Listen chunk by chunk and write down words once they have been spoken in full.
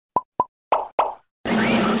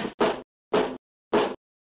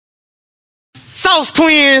Sauce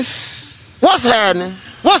Twins, what's happening?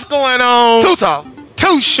 What's going on? Too Tall,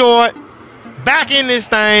 Too Short, back in this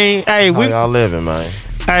thing. Hey, how y'all living, man?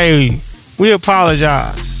 Hey, we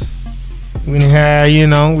apologize. We didn't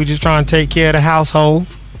have, we just trying to take care of the household.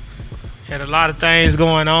 Had a lot of things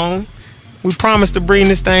going on. We promised to bring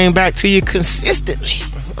this thing back to you consistently.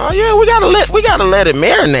 Oh yeah, we gotta let it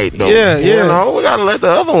marinate though. Yeah. We gotta let the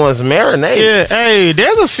other ones marinate. Yeah, hey,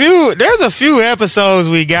 there's a few episodes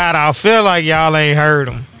we got. I feel like y'all ain't heard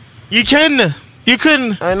them. You couldn't.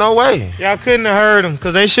 Ain't no way. Y'all couldn't have heard them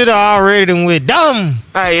because they should have already done with dumb.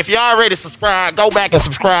 Hey, if y'all already subscribed, go back and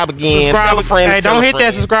subscribe again. Tell a friend. Hey, don't hit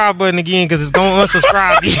that subscribe button again because it's going to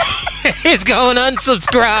unsubscribe you. It's going to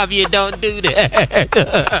unsubscribe you. Don't do that.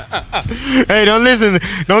 Hey, don't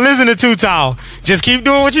listen to Too Tall. Just keep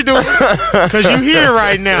doing what you're doing because you're here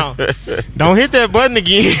right now. Don't hit that button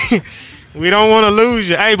again. We don't want to lose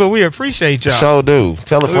you. Hey, but we appreciate y'all. So do.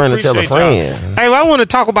 Tell a friend to tell a friend. Hey, well, I want to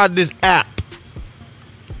talk about this app.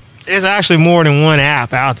 There's actually more than one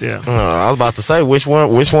app out there. I was about to say which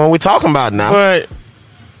one we talking about now. But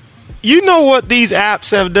you know what these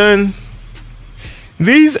apps have done?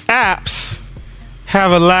 These apps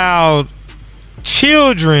have allowed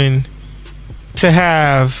children to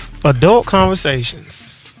have adult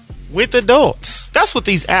conversations with adults. That's what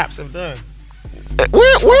these apps have done.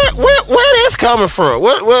 Where this coming from?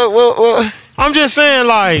 What? I'm just saying,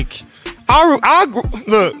 like,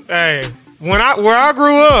 look, hey, where I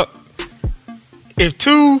grew up, if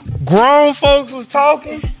two grown folks was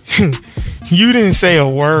talking, you didn't say a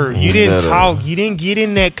word. You didn't talk. You didn't get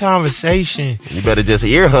in that conversation. You better just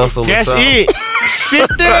ear hustle. That's it. Sit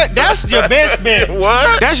there. That's your best bet.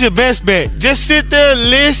 What? That's your best bet. Just sit there,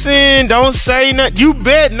 listen. Don't say nothing. You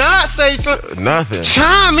bet not say something. Nothing.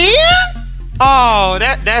 Chime in. Oh,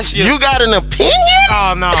 that's your. You got an opinion?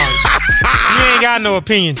 Oh no, you ain't got no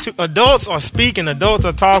opinion. Adults are speaking. Adults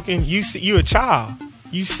are talking. You a child.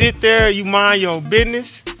 You sit there. You mind your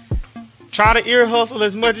business. Try to ear hustle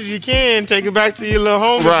as much as you can. Take it back to your little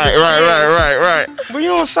home. Right. But you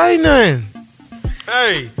don't say nothing.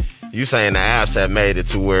 Hey, you saying the apps have made it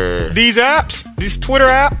to where these apps, this Twitter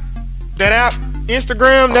app, that app,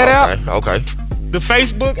 Instagram, that app, okay, the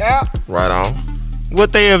Facebook app, right on.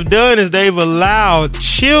 What they have done is they've allowed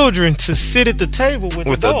children to sit at the table with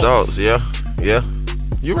adults. Yeah.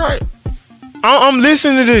 You're right. I'm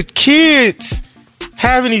listening to the kids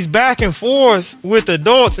having these back and forths with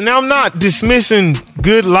adults. And I'm not dismissing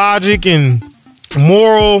good logic and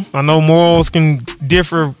moral. I know morals can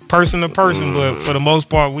differ person to person, but for the most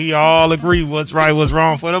part, we all agree what's right, what's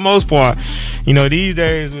wrong for the most part. These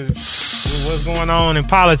days with what's going on in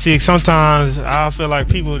politics, sometimes I feel like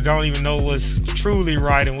people don't even know what's truly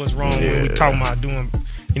right and what's wrong when we talking about doing,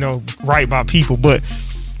 right by people. But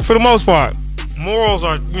for the most part, morals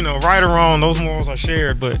are, right or wrong, those morals are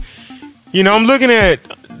shared. But, I'm looking at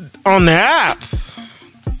on the app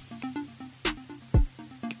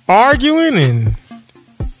arguing and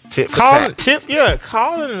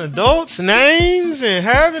calling adults names and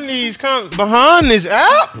having these behind this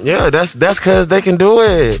app. Yeah, that's because they can do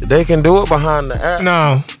it. They can do it behind the app.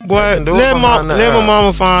 No, but let my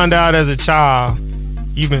mama find out as a child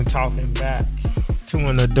you've been talking back to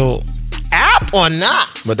an adult. App or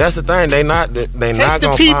not? But that's the thing. They not gonna take the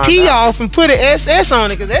PP off and put an SS on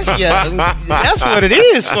it because that's what it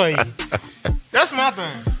is for you. That's my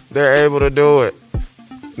thing. They're able to do it.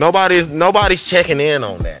 Nobody's checking in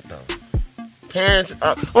on that though. Parents,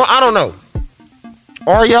 I don't know.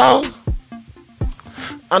 Are y'all?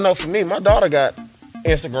 I know for me, my daughter got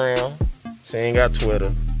Instagram. She ain't got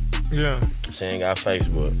Twitter. Yeah. She ain't got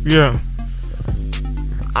Facebook. Yeah.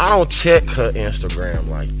 I don't check her Instagram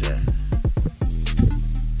like that.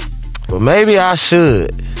 But maybe I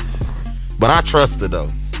should. But I trust her though.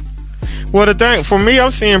 Well, the thing for me,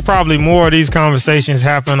 I'm seeing probably more of these conversations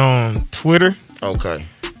happen on Twitter. Okay.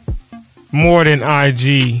 More than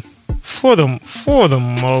IG for the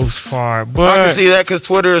most part. But I can see that because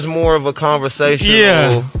Twitter is more of a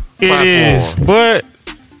conversational platform. It is.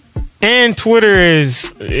 And Twitter is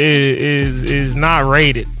not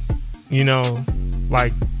rated.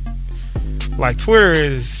 Like Twitter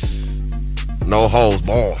is no holds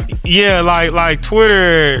barred. Yeah, like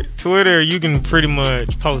Twitter, you can pretty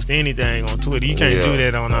much post anything on Twitter. You can't do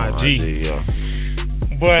that on IG. Yeah.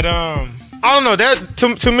 But I don't know. That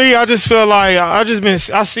to me, I just feel like I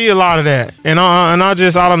see a lot of that, and I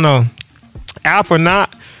don't know, app or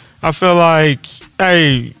not. I feel like,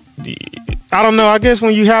 hey, I don't know. I guess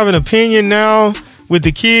when you have an opinion now, with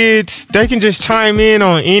the kids, they can just chime in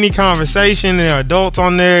on any conversation. There are adults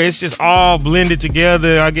on there. It's just all blended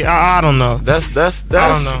together. I don't know.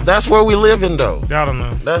 That's where we live in though. I don't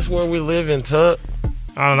know. That's where we live in, Tuck.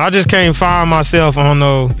 I don't know. I just can't find myself on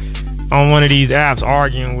one of these apps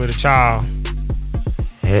arguing with a child.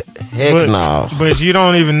 Heck no. But you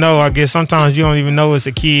don't even know. I guess sometimes you don't even know it's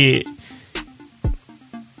a kid.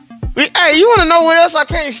 Hey, you want to know what else I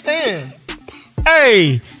can't stand?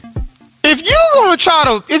 Hey, if you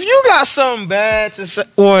got something bad to say,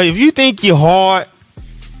 or if you think you're hard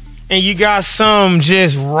and you got something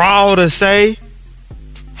just raw to say,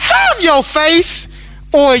 have your face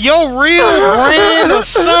or your real brand or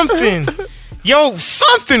something,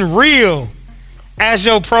 something real as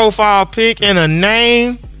your profile pic and a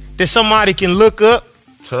name that somebody can look up.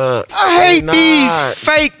 I hate these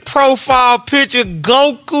fake profile picture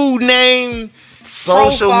Goku name.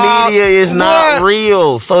 Social profile. media is not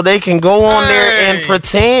real, so they can go on there and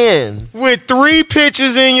pretend. With 3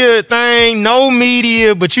 pictures in your thing, no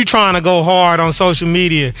media, but you trying to go hard on social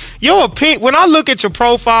media. When I look at your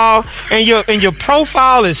profile and your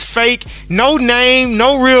profile is fake, no name,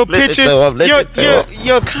 no real picture,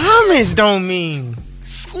 your comments don't mean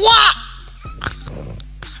squat.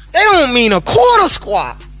 They don't mean a quarter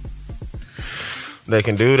squat. They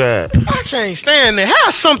can do that. I can't stand it.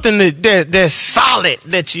 Have something that's solid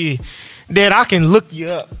that I can look you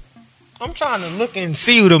up. I'm trying to look and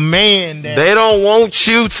see who the man that they don't want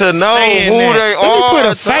you to know who they are. Let me put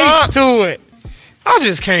a face to it.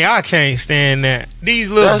 I can't stand that. These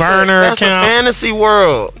little burner accounts. That's a fantasy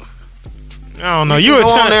world. I don't know. You can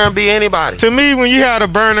go on there and be anybody. To me, when you had a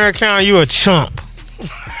burner account, you a chump.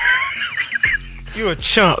 You a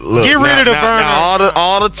chump. Look, get rid of the burner. Now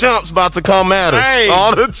all the chumps about to come at us. Hey,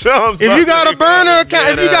 all the chumps. If you got a burner account,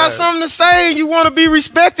 if you got something to say, you want to be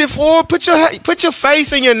respected for, put your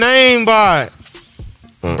face and your name by it.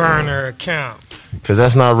 Burner account. Because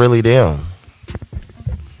that's not really them.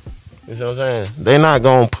 You know what I'm saying? They're not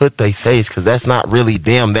going to put their face because that's not really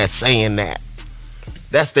them that's saying that.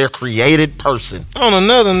 That's their created person. On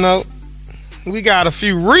another note, we got a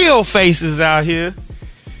few real faces out here.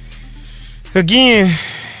 Again,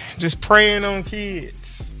 just praying on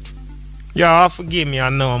kids. Y'all forgive me. I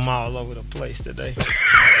know I'm all over the place today.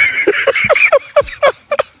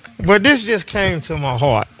 But this just came to my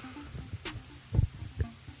heart.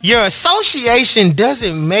 Your association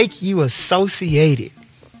doesn't make you associated.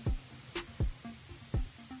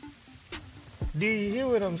 Do you hear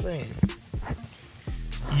what I'm saying?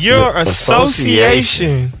 Your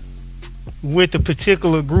association with a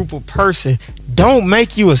particular group of person don't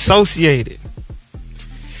make you associated.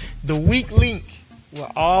 The weak link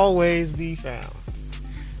will always be found.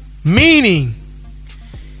 Meaning,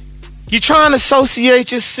 you're trying to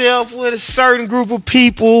associate yourself with a certain group of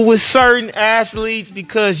people, with certain athletes,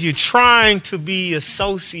 because you're trying to be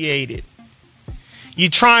associated.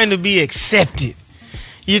 You're trying to be accepted.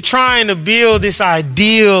 You're trying to build this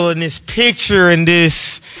ideal and this picture and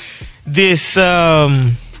this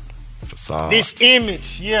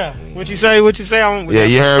image. Yeah. What you say? Yeah,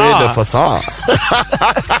 you heard me, the facade.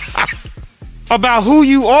 About who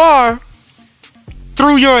you are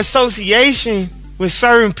through your association with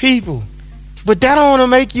certain people. But that don't want to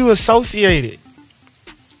make you associated.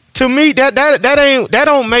 To me, that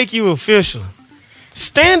don't make you official.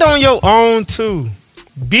 Stand on your own too.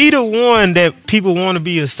 Be the one that people want to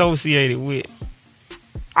be associated with.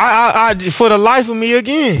 I for the life of me,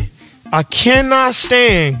 again, I cannot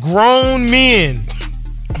stand grown men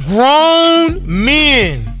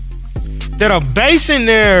that are basing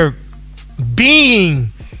their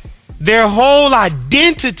being, their whole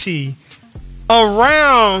identity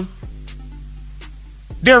around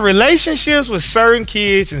their relationships with certain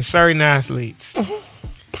kids and certain athletes.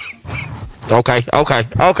 Okay.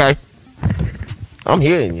 I'm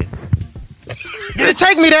hearing you. Did it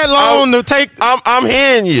take me that long to take? I'm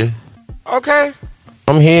hearing you. Okay.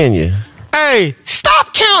 I'm hearing you. Hey,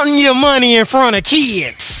 stop counting your money in front of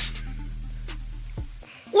kids.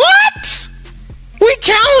 What? We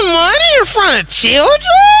counting money in front of children?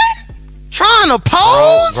 Trying to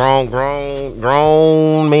pose?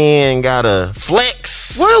 Grown men gotta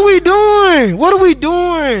flex. What are we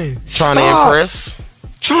doing? Trying to impress.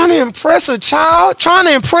 Trying to impress a child? Trying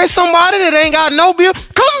to impress somebody that ain't got no bill?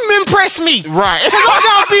 Come impress me. Right. I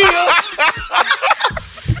got bills.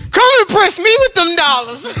 Come impress me with them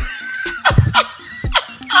dollars.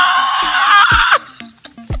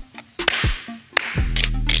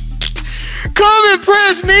 Come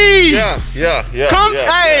impress me. Yeah. Come,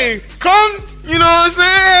 you know what I'm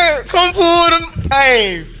saying? Come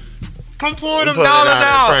pull them dollars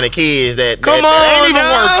out. In front of kids that Come ain't on even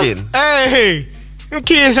now. working. Hey, Them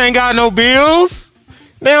kids ain't got no bills.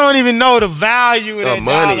 They don't even know the value of that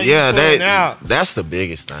money. dollar Yeah, you putting out. that's the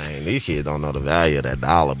biggest thing. These kids don't know the value of that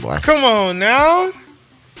dollar, boy. Come on now.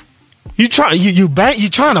 You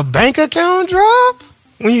trying a bank account drop?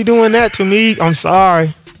 When you doing that to me, I'm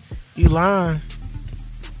sorry. You lying.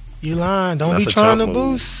 You lying. Don't That's be a trying to chump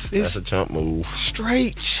move. boost. That's It's a chump move.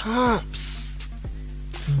 straight chumps.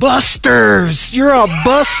 Busters. You're a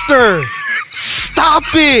buster. Stop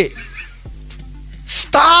it.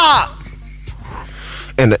 Stop.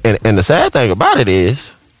 And the sad thing about it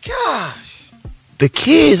is, Gosh. the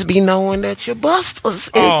kids be knowing that you're busters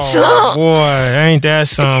and Oh, chumps. boy. Ain't that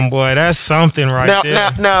something, boy? That's something right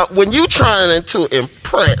there. Now, when you trying to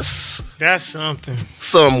impress That's something.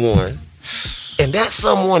 someone, and that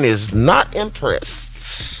someone is not impressed,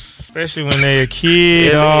 Especially when they a kid.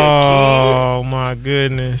 Yeah, they a Oh, my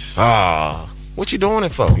goodness. what you doing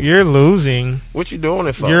it for? You're losing. What you doing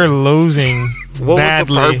it for? You're losing What was the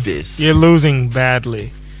badly. purpose? You're losing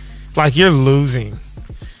badly. Like you're losing.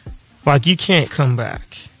 Like you can't come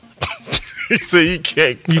back. So you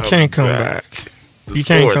can't. You can't come back. The You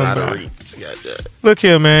can't score's come out of back. reach. Goddamn. Look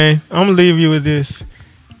here, man. I'm gonna leave you with this.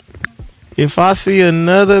 If I see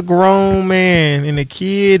another grown man in the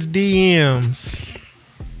kids' DMs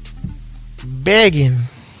begging,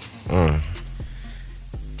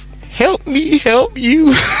 help me help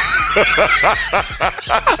you.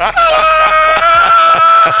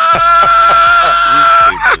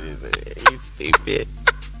 You stupid.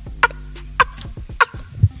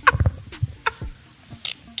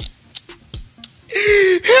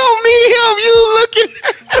 Help me help you looking.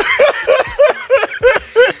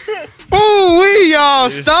 Ooh, y'all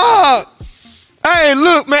stop. Hey,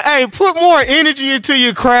 look, man. Hey, put more energy into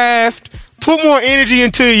your craft. Put more energy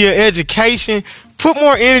into your education. Put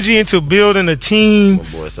more energy into building a team. My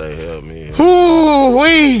boy say help me.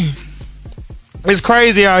 Ooh, it's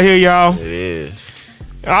crazy out here, y'all. It is.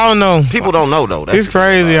 I don't know. People don't know though. That's It's the thing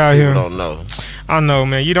crazy about out it. here. People don't know, I know,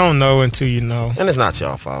 man. You don't know until you know. and it's not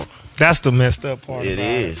your fault. That's the messed up part. It about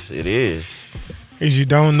is. It is. Is you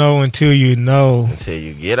don't know until you know. Until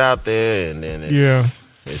you get out there, and then Yeah,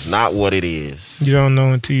 it's not what it is. you don't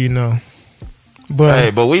know until you know. But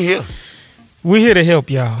Hey, but we here. we here to help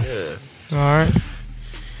y'all. Yeah. All right.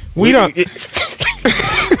 We don't.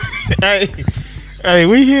 Hey,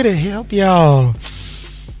 we here to help y'all.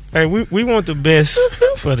 Hey, we want the best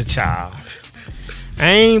for the child. I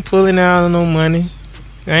ain't pulling out no money.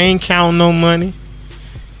 I ain't counting no money.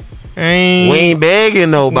 We ain't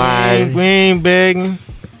begging nobody. We ain't begging.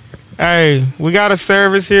 Hey, we got a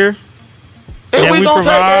service here. And Yeah, we we gonna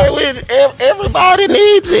provide. take that with everybody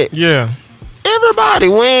needs it. Yeah. Everybody.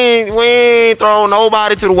 We ain't throwing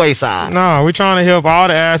nobody to the wayside. No, we're trying to help all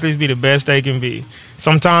the athletes be the best they can be.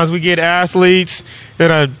 Sometimes we get athletes that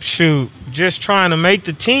are, just trying to make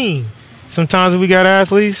the team. Sometimes we got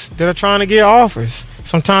athletes that are trying to get offers.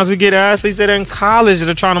 Sometimes we get athletes that are in college that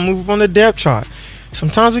are trying to move up on the depth chart.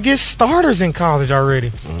 Sometimes we get starters in college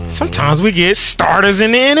already. Sometimes we get starters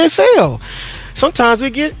in the NFL. Sometimes we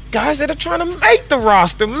get guys that are trying to make the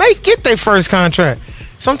roster, get their first contract.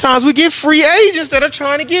 Sometimes we get free agents that are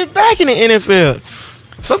trying to get back in the NFL.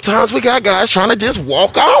 Sometimes we got guys trying to just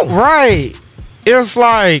walk on. Right. It's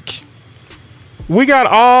like we got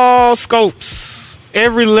all scopes,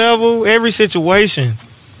 every level, every situation.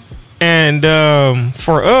 And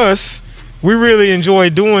for us, we really enjoy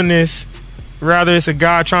doing this, rather it's a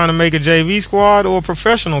guy trying to make a JV squad or a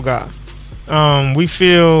professional guy. We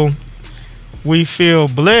feel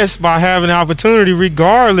blessed by having the opportunity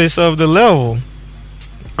regardless of the level.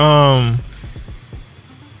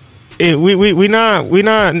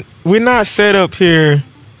 We're not set up here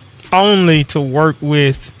only to work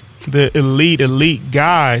with the elite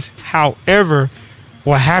guys. However,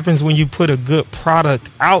 what happens when you put a good product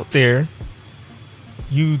out there,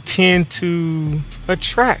 you tend to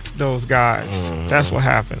attract those guys. That's what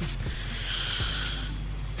happens.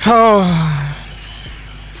 Oh,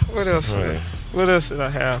 what else? What else did I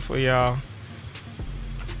have for y'all?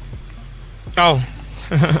 Oh.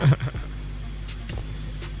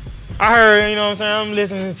 I heard, you know what I'm saying? I'm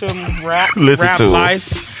listening to rap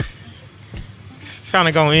life. Kind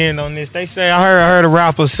of gonna end on this. They say I heard a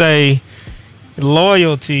rapper say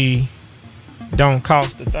loyalty don't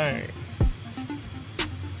cost a thing.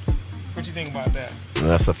 What you think about that?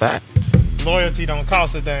 That's a fact. Loyalty don't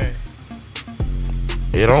cost a thing.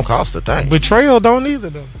 It don't cost a thing. Betrayal don't either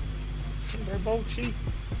though. They're both cheap.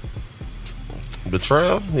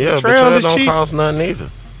 Betrayal? Yeah, Betrayal betrayal is don't cheap. cost nothing either.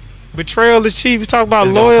 Betrayal is cheap. You talk about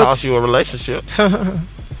It's gonna loyalty. cost you a relationship.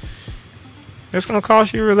 It's gonna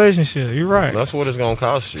cost you a relationship. You're right. That's what it's gonna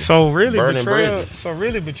cost you. So really, Burning betrayal. bridges. So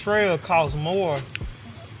really, betrayal costs more.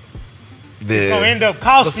 It's Then- gonna end up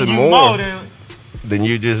costing you more. more than Than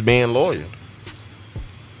you just being loyal.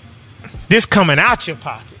 this coming out your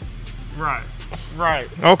pocket. Right. Right.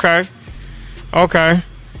 Okay. Okay.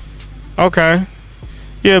 Okay.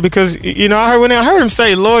 Yeah, because I heard him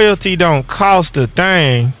say loyalty don't cost a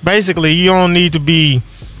thing. Basically, you don't need to be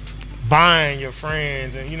buying your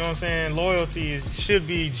friends, and you know what I'm saying. Loyalty should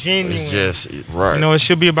be genuine. It's just right. It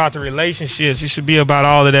should be about the relationships. It should be about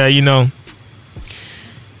all of that.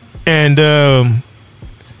 And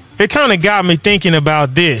it kind of got me thinking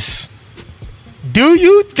about this. Do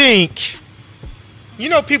you think?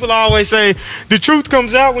 People always say the truth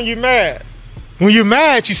comes out when you're mad. When you're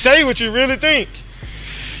mad, you say what you really think.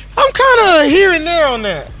 I'm kind of here and there on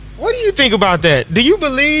that. What do you think about that? Do you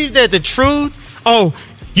believe that the truth? Oh,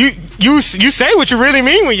 you say what you really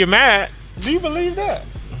mean when you're mad. Do you believe that?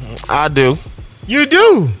 I do. You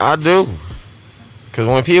do. I do. Because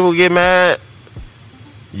when people get mad,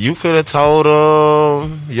 you could have told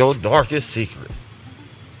them your darkest secret.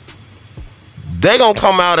 They gonna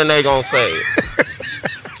come out and they gonna say it.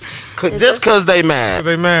 Just because they mad.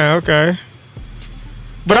 They mad, okay.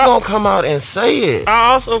 But I gonna come out and say it.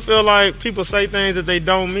 I also feel like people say things that they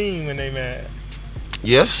don't mean when they mad.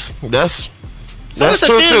 Yes, that's it's a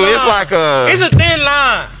true thin too. line. It's like It's a thin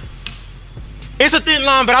line. It's a thin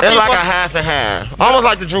line, but I it's think like a half and half. Almost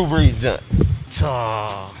like the Drew Brees jump.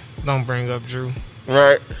 Oh, don't bring up Drew.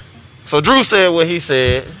 Right. So Drew said what he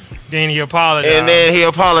said. Then he apologized. And then he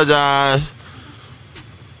apologized.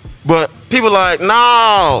 But people like,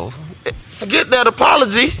 no, forget that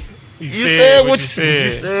apology. You said what you said.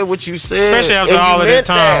 You said what you said. Especially after all of that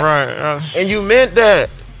time, right? And you meant that.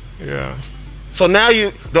 Yeah. So now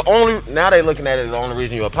they looking at it. The only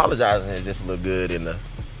reason you apologizing is just to look good in the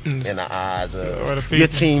eyes of your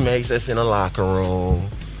teammates that's in the locker room.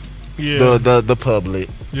 Yeah. The public.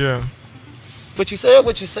 Yeah. What you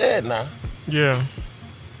said now. Yeah.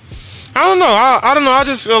 I don't know. I don't know. I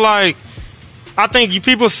just feel like I think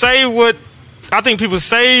people say what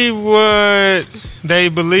they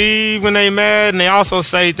believe when they mad, and they also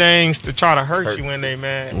say things to try to hurt you when they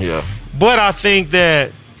mad. Yeah. But I think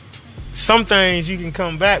that some things you can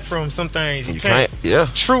come back from, some things you can't. Yeah.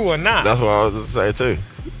 True or not. That's what I was going to say too.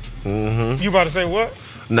 Mm-hmm. You about to say what?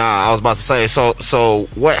 Nah, I was about to say, so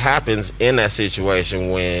what happens in that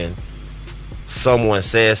situation when someone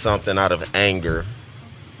says something out of anger?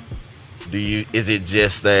 Is it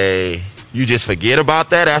just you just forget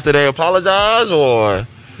about that after they apologize, or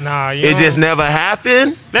nah, it just never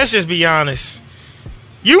happened? Let's just be honest.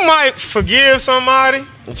 You might forgive somebody,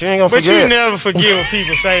 but you ain't gonna but forget. You never forget what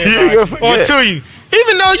people say about you or to you.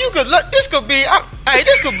 Even though you could look, this could be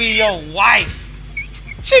your wife.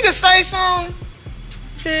 She could say something,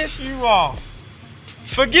 piss you off.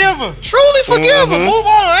 Forgive her. Truly forgive her. Move on.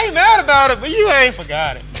 I ain't mad about it, but you ain't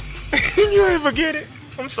forgot it. You ain't forget it.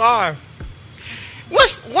 I'm sorry. I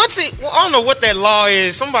don't know what that law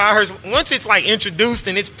is. I heard once it's like introduced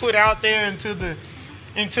and it's put out there into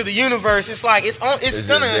the universe, it's like it's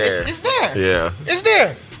there. Yeah. It's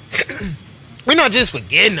there. We're not just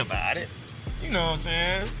forgetting about it. You know what I'm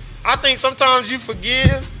saying? I think sometimes you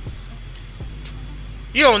forgive.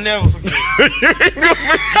 You don't never forget.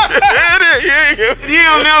 You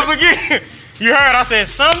don't never forget. You heard I said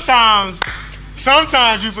sometimes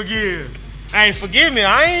you forgive. Hey, forgive me.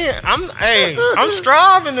 I'm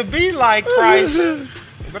striving to be like Christ,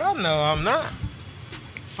 but I know I'm not.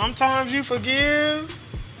 Sometimes you forgive,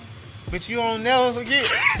 but you don't never forget.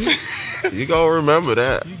 You gonna remember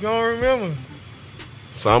that. You gonna remember.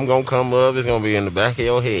 Something gonna come up. It's gonna be in the back of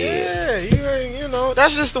your head. Yeah,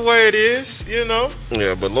 that's just the way it is.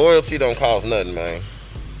 Yeah, but loyalty don't cost nothing, man.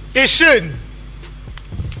 It shouldn't.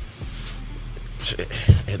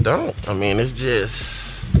 It don't. I mean, it's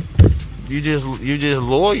just you just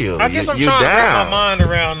loyal. I guess I'm trying to wrap my mind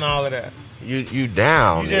around all of that. You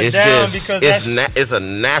down. It's down because it's a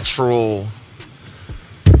natural.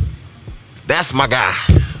 That's my guy.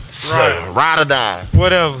 Right. Ride or die.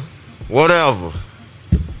 Whatever.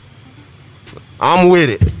 I'm with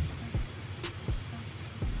it.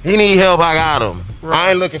 He need help, I got him. Right. I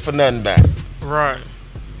ain't looking for nothing back. Right.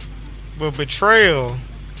 But betrayal,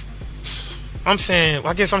 I'm saying,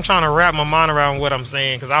 I guess I'm trying to wrap my mind around what I'm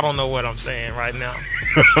saying because I don't know what I'm saying right now. So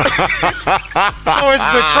it's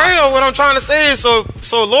betrayal. What I'm trying to say is so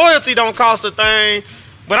loyalty don't cost a thing,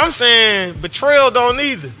 but I'm saying betrayal don't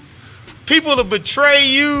either. People will betray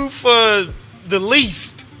you for the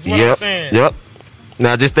least. Is what I'm saying. Yep.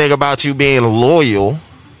 Now just think about you being loyal.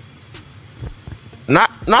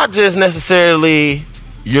 Not just necessarily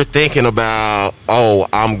you're thinking about, oh,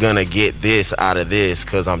 I'm gonna get this out of this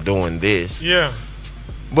because I'm doing this. Yeah.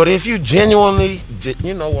 But if you genuinely,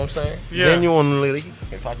 you know what I'm saying? Yeah. Genuinely,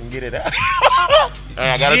 if I can get it out.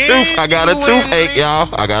 I got a toothache,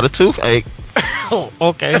 y'all. I got a toothache.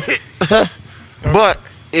 Okay. But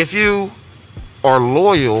if you are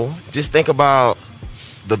loyal, just think about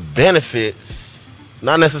the benefits.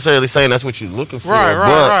 Not necessarily saying that's what you're looking for.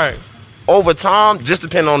 Right. Over time, just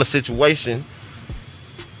depending on the situation,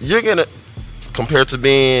 you're gonna, compared to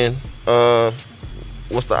being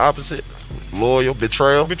what's the opposite? Loyal,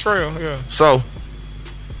 betrayal. Yeah. So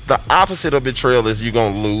the opposite of betrayal is you're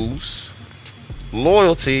gonna lose.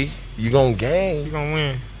 Loyalty, you're gonna gain. You're gonna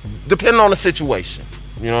win. Depending on the situation.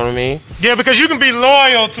 You know what I mean? Yeah, because you can be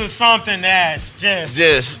loyal to something that's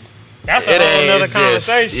Just that's a whole nother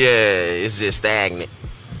conversation. It's just stagnant.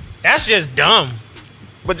 That's just dumb.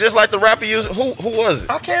 But just like the rapper used, who was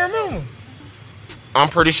it? I can't remember. I'm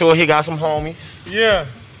pretty sure he got some homies. Yeah.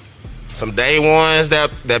 Some day ones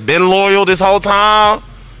that been loyal this whole time,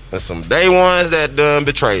 and some day ones that done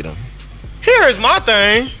betrayed him. Here's my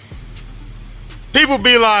thing. People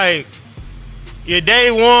be like, your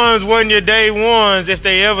day ones wasn't your day ones if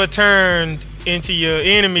they ever turned into your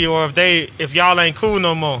enemy, or if y'all ain't cool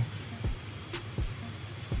no more.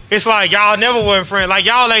 It's like y'all never wasn't friends. Like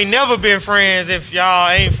y'all ain't never been friends if y'all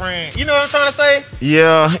ain't friends. You know what I'm trying to say?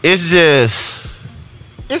 Yeah, it's just,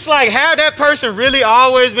 it's like, have that person really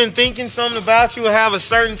always been thinking something about you or have a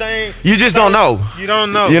certain thing? you just don't know. You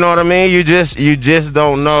don't know. You know what I mean? You just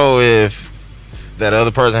don't know if that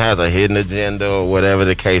other person has a hidden agenda or whatever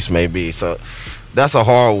the case may be. So that's a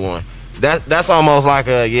hard one. That's almost like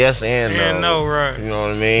a yes and no. Yeah, no, right. You know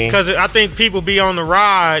what I mean? Because I think people be on the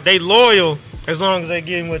ride. They loyal as long as they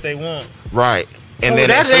getting what they want. Right. And so then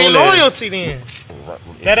that ain't loyalty then.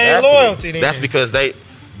 That ain't loyalty then. That's because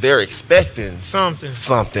they're expecting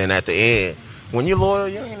something at the end. When you're loyal,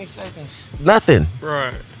 you ain't expecting nothing.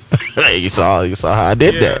 Right. you saw how I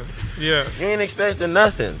did that. Yeah. You ain't expecting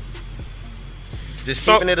nothing. Just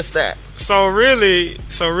keeping it a stack. So really,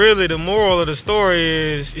 the moral of the story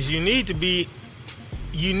is you need to be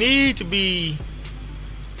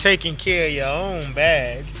taking care of your own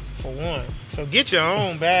bag for one. So get your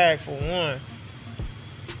own bag for one,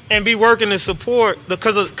 and be working to support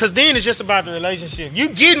because then it's just about the relationship. You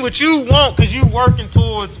getting what you want because you working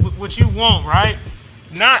towards what you want, right?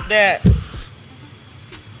 Not that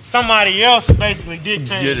somebody else is basically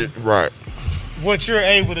dictating right what you're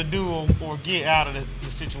able to do or get out of the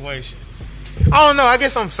situation. I don't know. I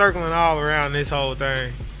guess I'm circling all around this whole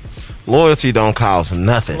thing. Loyalty don't cost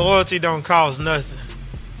nothing. Loyalty don't cost nothing.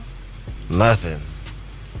 Nothing.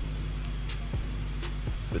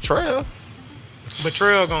 Betrayal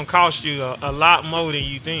gonna cost you a lot more than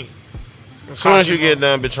you think. As soon as you get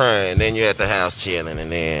done betraying, then you're at the house chilling, and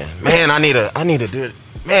then, man, I need to do it.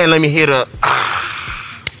 Man, let me hit up.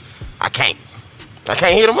 I can't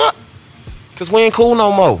hit him up because we ain't cool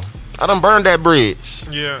no more. I done burned that bridge.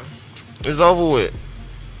 Yeah, it's over with.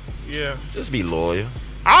 Yeah, just be loyal.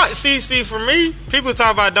 I see. For me, people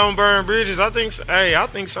talk about don't burn bridges. I think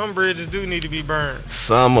some bridges do need to be burned.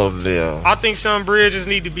 Some of them. I think some bridges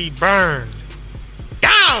need to be burned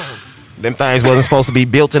down. Them things wasn't supposed to be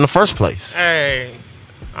built in the first place. Don't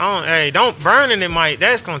burning it.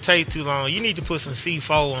 That's gonna take too long. You need to put some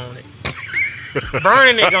C4 on it.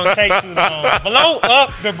 Burning it gonna take too long. Blow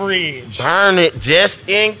up the bridge. Burn it just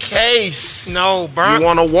in case. No, burn. You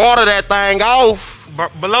want to water that thing off.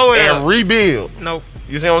 Blow it and up. Rebuild. Nope.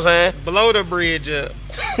 You see what I'm saying? Blow the bridge up.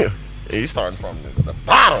 You starting from the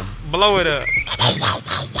bottom. Blow it up.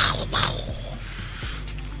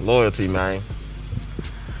 Loyalty, man.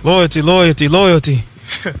 Loyalty.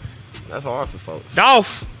 That's hard for folks.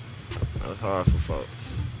 Dolph. That's hard for folks.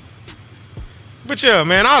 But yeah,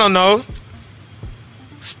 man, I don't know.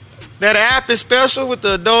 That app is special with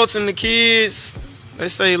the adults and the kids. They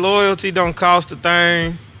say loyalty don't cost a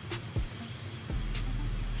thing.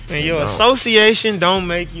 And your association don't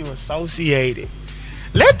make you associated.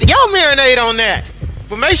 Y'all marinate on that.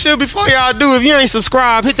 But make sure before y'all do, if you ain't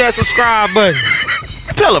subscribed, hit that subscribe button.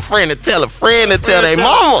 Tell a friend to tell a friend to tell their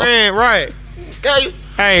mama. Friend, right. Okay.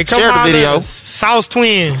 Hey, come share the video. Sauce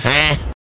Twins.